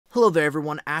Hello there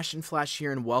everyone, Ashnflash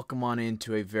here, and welcome on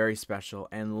into a very special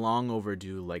and long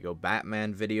overdue LEGO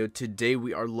Batman video. Today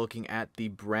we are looking at the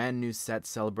brand new set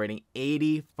celebrating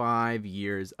 85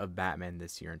 years of Batman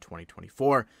this year in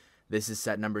 2024. This is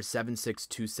set number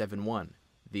 76271,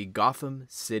 the Gotham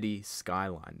City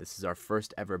Skyline. This is our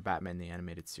first ever Batman the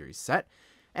Animated Series set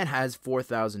and has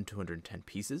 4,210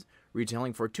 pieces,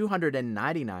 retailing for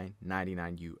 $299.99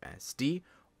 USD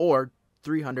or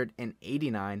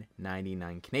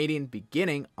 $389.99 Canadian,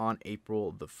 beginning on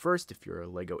April the 1st if you're a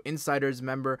LEGO Insiders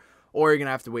member, or you're going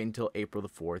to have to wait until April the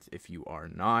 4th if you are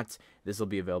not. This will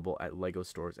be available at LEGO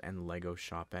stores and LEGO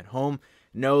Shop at Home.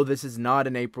 No, this is not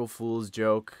an April Fool's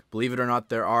joke. Believe it or not,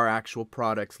 there are actual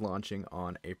products launching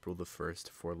on April the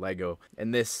 1st for LEGO,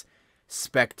 and this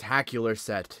spectacular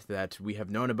set that we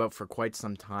have known about for quite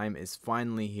some time is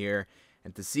finally here,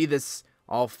 and to see this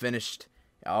all finished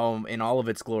in all of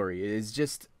its glory is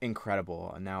just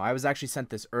incredible. Now, I was actually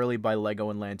sent this early by LEGO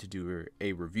and Land to do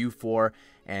a review for,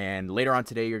 and later on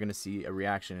today you're going to see a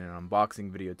reaction and an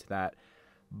unboxing video to that.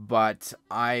 But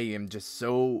I am just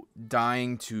so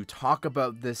dying to talk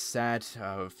about this set,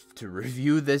 to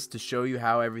review this, to show you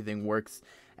how everything works.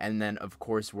 And then, of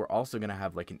course, we're also going to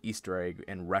have like an Easter egg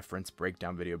and reference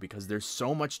breakdown video because there's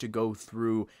so much to go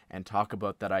through and talk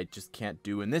about that I just can't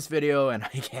do in this video and I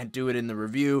can't do it in the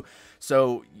review.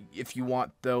 So if you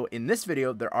want, though, in this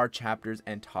video, there are chapters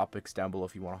and topics down below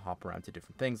if you want to hop around to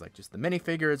different things like just the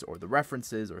minifigures or the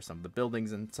references or some of the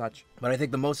buildings and such. But I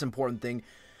think the most important thing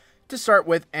to start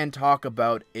with and talk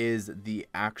about is the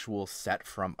actual set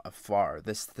from afar.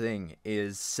 This thing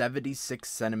is 76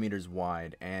 centimeters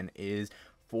wide and is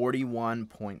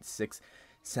 41.6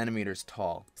 centimeters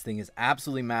tall. This thing is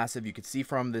absolutely massive. You can see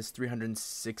from this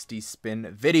 360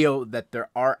 spin video that there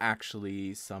are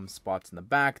actually some spots in the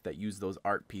back that use those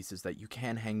art pieces that you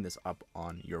can hang this up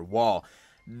on your wall.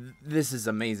 This is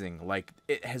amazing. Like,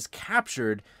 it has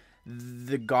captured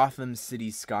the Gotham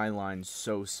City skyline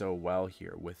so well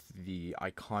here with the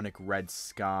iconic red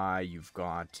sky. You've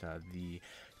got the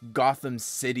Gotham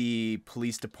City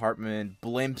Police Department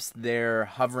blimps there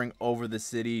hovering over the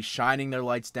city, shining their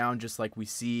lights down just like we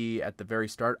see at the very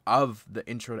start of the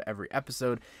intro to every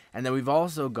episode. And then we've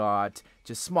also got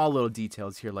just small little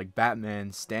details here like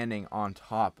Batman standing on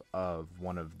top of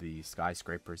one of the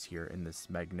skyscrapers here in this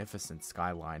magnificent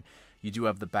skyline. You do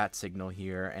have the bat signal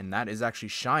here, and that is actually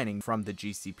shining from the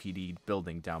GCPD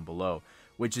building down below,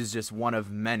 which is just one of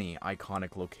many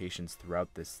iconic locations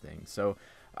throughout this thing. So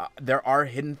there are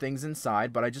hidden things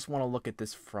inside, but I just want to look at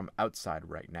this from outside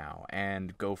right now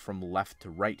and go from left to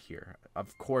right here.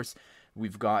 Of course,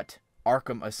 we've got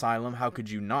Arkham Asylum. How could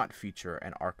you not feature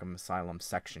an Arkham Asylum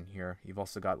section here? You've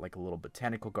also got like a little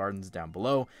botanical gardens down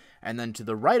below. And then to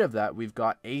the right of that, we've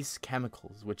got Ace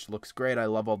Chemicals, which looks great. I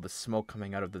love all the smoke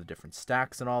coming out of the different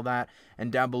stacks and all that. And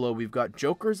down below, we've got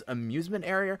Joker's amusement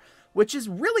area, which is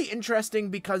really interesting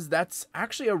because that's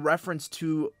actually a reference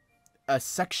to a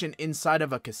section inside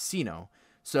of a casino.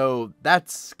 So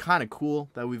that's kind of cool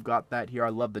that we've got that here. I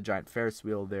love the giant Ferris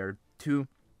wheel there too.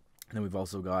 And then we've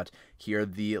also got here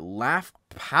the Laugh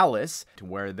Palace,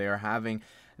 where they're having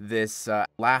this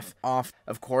laugh off.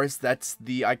 Of course, that's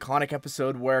the iconic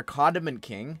episode where Condiment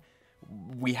King,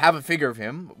 we have a figure of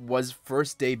him, was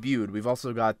first debuted. We've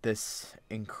also got this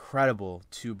incredible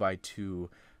 2x2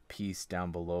 piece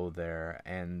down below there,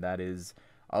 and that is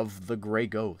of the Grey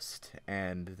Ghost.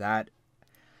 And that,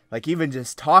 like, even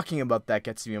just talking about that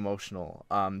gets me emotional.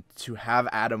 To have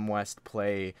Adam West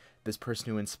play this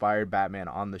person who inspired Batman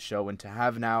on the show, and to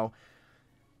have now,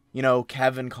 you know,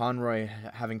 Kevin Conroy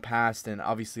having passed, and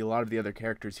obviously a lot of the other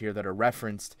characters here that are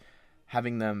referenced,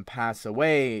 having them pass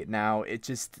away now, it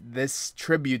just, this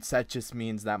tribute set just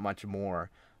means that much more.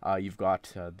 You've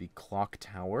got the clock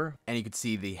tower, and you can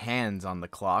see the hands on the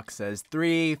clock says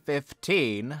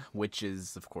 3:15, which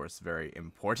is, of course, very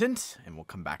important, and we'll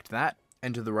come back to that.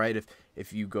 And to the right,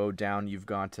 if you go down, you've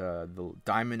got the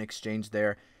Diamond Exchange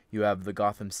there. You have the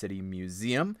Gotham City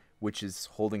Museum, which is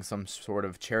holding some sort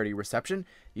of charity reception.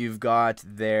 You've got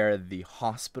there the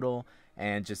hospital,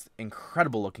 and just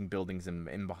incredible looking buildings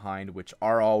in behind, which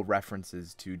are all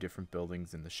references to different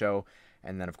buildings in the show.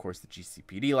 And then, of course, the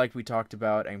GCPD, like we talked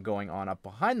about. And going on up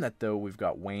behind that, though, we've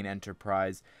got Wayne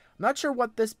Enterprise. I'm not sure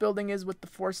what this building is with the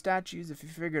 4 statues. If you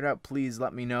figured it out, please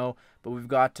let me know. But we've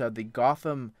got the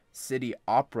Gotham City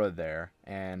Opera there,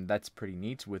 and that's pretty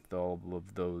neat with all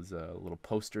of those little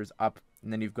posters up.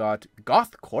 And then you've got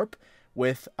Goth Corp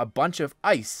with a bunch of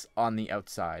ice on the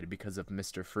outside because of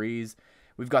Mr. Freeze.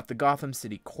 We've got the Gotham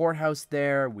City Courthouse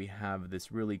there. We have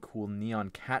this really cool neon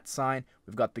cat sign.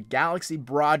 We've got the Galaxy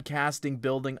Broadcasting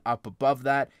building up above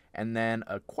that. And then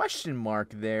a question mark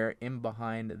there in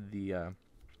behind the,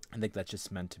 I think that's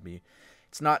just meant to be.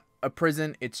 It's not a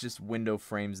prison, it's just window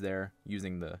frames there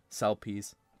using the cell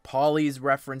piece. Polly's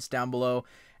reference down below.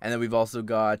 And then we've also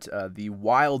got the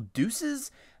Wild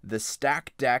Deuces, the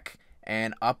Stack Deck,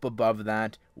 and up above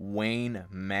that, Wayne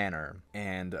Manor.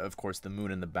 And of course the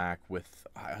moon in the back with,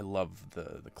 I love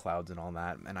the clouds and all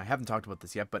that. And I haven't talked about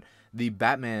this yet, but the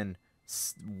Batman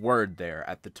word there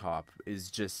at the top is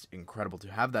just incredible.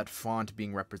 To have that font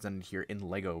being represented here in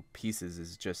Lego pieces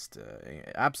is just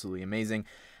absolutely amazing.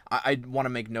 I want to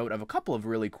make note of a couple of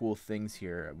really cool things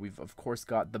here. We've, of course,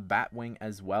 got the Batwing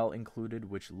as well included,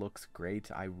 which looks great.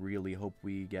 I really hope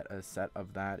we get a set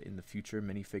of that in the future,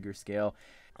 minifigure scale.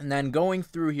 And then going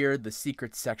through here, the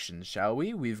secret section, shall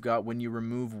we? We've got when you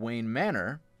remove Wayne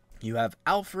Manor, you have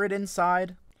Alfred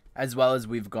inside, as well as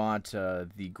we've got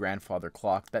the grandfather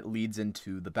clock that leads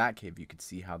into the Batcave. You can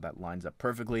see how that lines up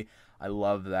perfectly. I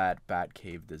love that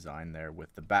Batcave design there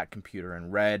with the Bat computer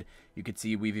in red. You can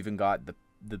see we've even got the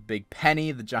big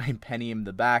penny, the giant penny in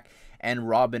the back, and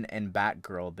Robin and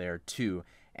Batgirl there too.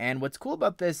 And what's cool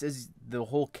about this is the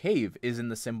whole cave is in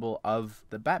the symbol of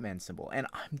the Batman symbol. And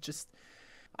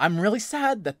I'm really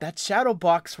sad that shadow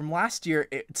box from last year,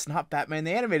 it's not Batman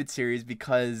the Animated Series,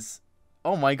 because,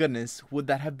 oh my goodness, would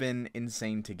that have been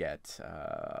insane to get.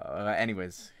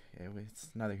 Anyways,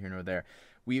 it's neither here nor there.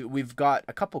 We've got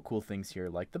a couple cool things here,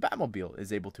 like the Batmobile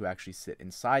is able to actually sit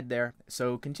inside there.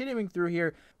 So continuing through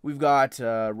here, we've got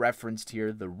referenced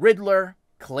here the Riddler,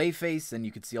 Clayface, and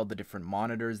you can see all the different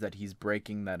monitors that he's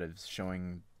breaking that is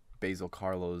showing Basil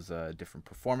Karlo's different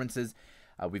performances.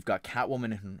 We've got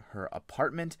Catwoman in her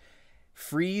apartment,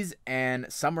 Freeze and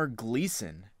Summer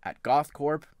Gleason at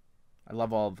GothCorp. I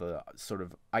love all the sort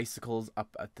of icicles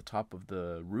up at the top of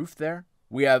the roof there.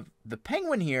 We have the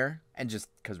Penguin here, and just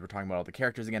because we're talking about all the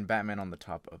characters again, Batman on the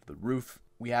top of the roof.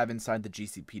 We have inside the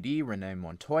GCPD, Renee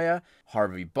Montoya,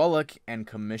 Harvey Bullock, and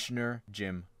Commissioner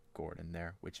Jim Gordon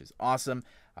there, which is awesome.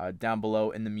 Down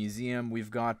below in the museum,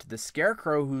 we've got the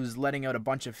Scarecrow, who's letting out a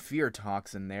bunch of fear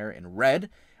toxin there in red.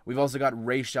 We've also got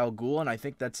Ra's al Ghul, and I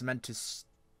think that's meant to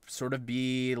sort of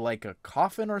be like a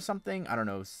coffin or something. I don't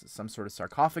know, some sort of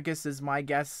sarcophagus is my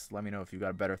guess. Let me know if you've got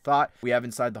a better thought. We have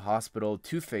inside the hospital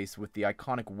Two-Face with the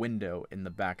iconic window in the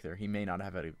back there. He may not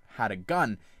have had a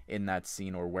gun in that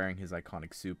scene or wearing his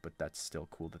iconic suit, but that's still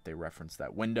cool that they reference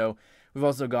that window. We've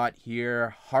also got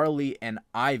here Harley and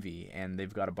Ivy, and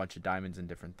they've got a bunch of diamonds and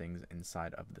different things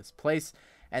inside of this place.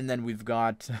 And then we've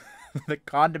got the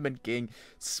Condiment King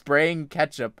spraying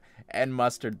ketchup and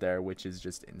mustard there, which is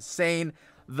just insane.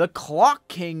 The Clock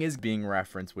King is being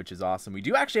referenced, which is awesome. We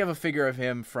do actually have a figure of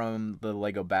him from the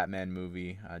Lego Batman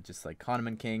movie, just like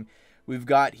Condiment King. We've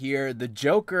got here the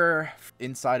Joker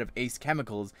inside of Ace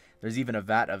Chemicals. There's even a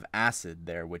vat of acid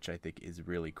there, which I think is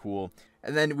really cool.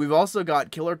 And then we've also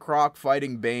got Killer Croc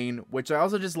fighting Bane, which I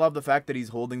also just love the fact that he's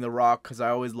holding the rock, because I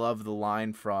always love the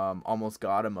line from Almost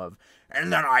Got Him of,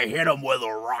 and then I hit him with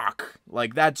a rock.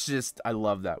 Like, that's just, I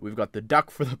love that. We've got the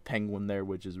duck for the penguin there,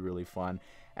 which is really fun.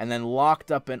 And then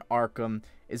Locked Up in Arkham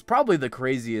is probably the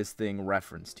craziest thing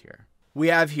referenced here. We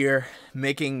have here,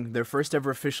 making their first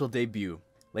ever official debut,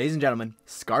 ladies and gentlemen,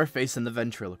 Scarface and the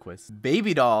Ventriloquist,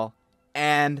 Baby Doll,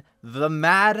 and the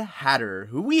Mad Hatter,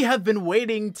 who we have been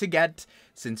waiting to get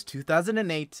since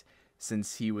 2008,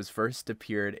 since he was first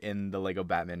appeared in the Lego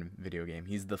Batman video game.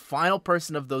 He's the final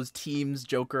person of those teams,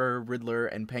 Joker, Riddler,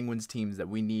 and Penguin's teams that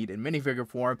we need in minifigure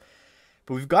form.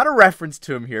 But we've got a reference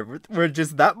to him here. We're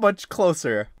just that much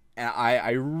closer. And I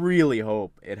really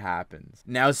hope it happens.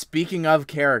 Now, speaking of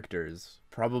characters,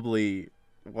 probably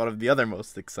one of the other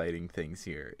most exciting things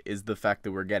here is the fact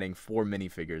that we're getting 4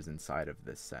 minifigures inside of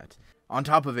this set. On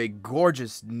top of a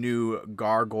gorgeous new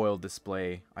gargoyle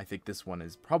display, I think this one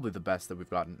is probably the best that we've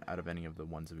gotten out of any of the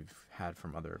ones that we've had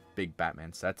from other big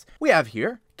Batman sets. We have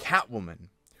here Catwoman,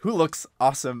 who looks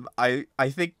awesome. I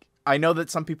know that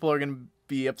some people are going to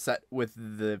be upset with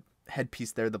the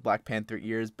headpiece there, the Black Panther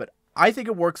ears, but I think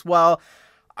it works well.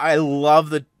 I love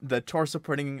the torso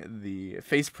printing, the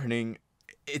face printing.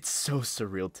 It's so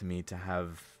surreal to me to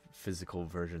have physical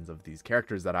versions of these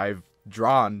characters that I've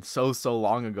drawn so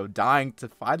long ago, dying to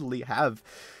finally have.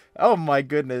 Oh my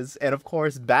goodness. And of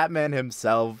course, Batman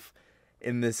himself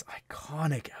in this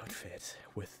iconic outfit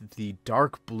with the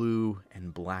dark blue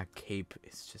and black cape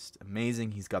is just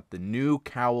amazing. He's got the new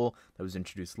cowl that was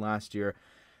introduced last year.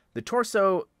 The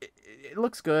torso, it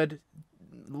looks good.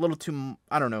 A little too,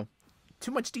 I don't know,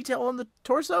 too much detail on the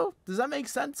torso? Does that make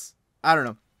sense? I don't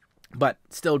know. But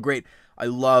still great. I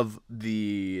love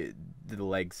the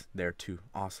legs there too.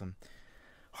 Awesome.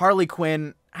 Harley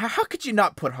Quinn, how could you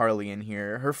not put Harley in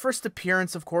here? Her first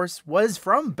appearance, of course, was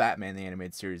from Batman the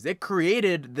Animated Series. It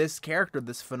created this character,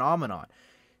 this phenomenon.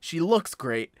 She looks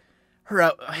great.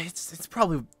 It's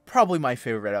probably my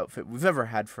favorite outfit we've ever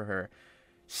had for her.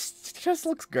 She just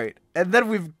looks great. And then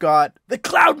we've got the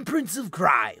Clown Prince of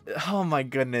Crime. Oh my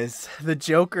goodness. The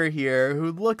Joker here,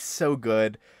 who looks so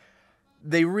good.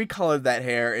 They recolored that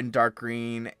hair in dark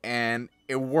green, and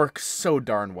it works so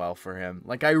darn well for him.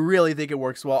 Like, I really think it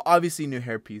works well. Obviously, new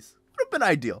hairpiece would have been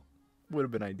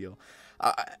ideal.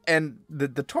 And the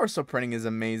torso printing is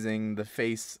amazing. The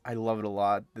face, I love it a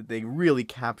lot. They really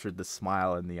captured the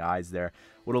smile in the eyes there.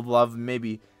 Would have loved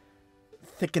maybe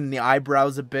thicken the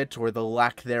eyebrows a bit, or the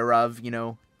lack thereof, you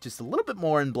know, just a little bit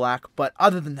more in black. But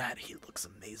other than that, he looks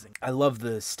amazing. I love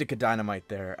the stick of dynamite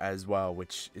there as well,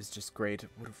 which is just great.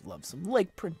 Would have loved some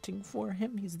leg printing for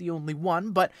him. He's the only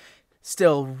one, but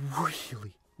still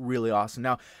really, really awesome.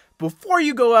 Now, before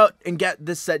you go out and get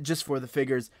this set just for the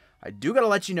figures, I do gotta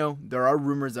let you know there are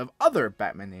rumors of other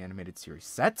Batman the Animated Series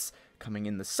sets coming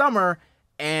in the summer,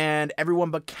 and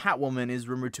everyone but Catwoman is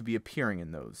rumored to be appearing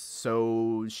in those.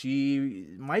 So she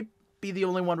might be the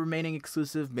only one remaining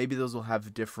exclusive. Maybe those will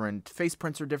have different face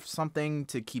prints or different something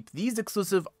to keep these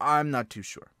exclusive. I'm not too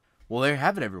sure. Well, there you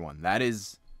have it, everyone. That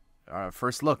is our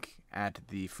first look at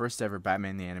the first ever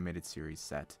Batman the Animated Series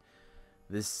set.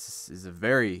 This is a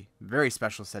very, very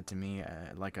special set to me.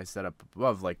 Like I said up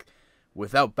above, like,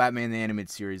 without Batman the Animated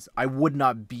Series, I would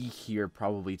not be here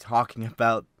probably talking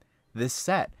about this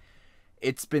set.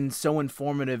 It's been so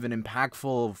informative and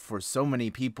impactful for so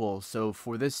many people. So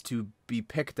for this to be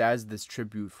picked as this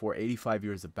tribute for 85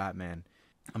 years of Batman,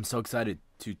 I'm so excited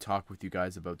to talk with you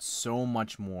guys about so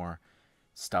much more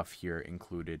stuff here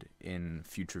included in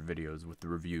future videos with the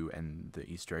review and the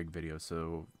Easter egg video.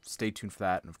 So stay tuned for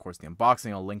that. And of course the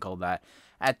unboxing, I'll link all that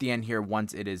at the end here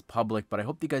once it is public. But I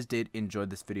hope you guys did enjoy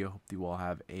this video. Hope you all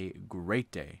have a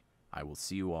great day. I will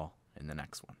see you all in the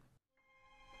next one.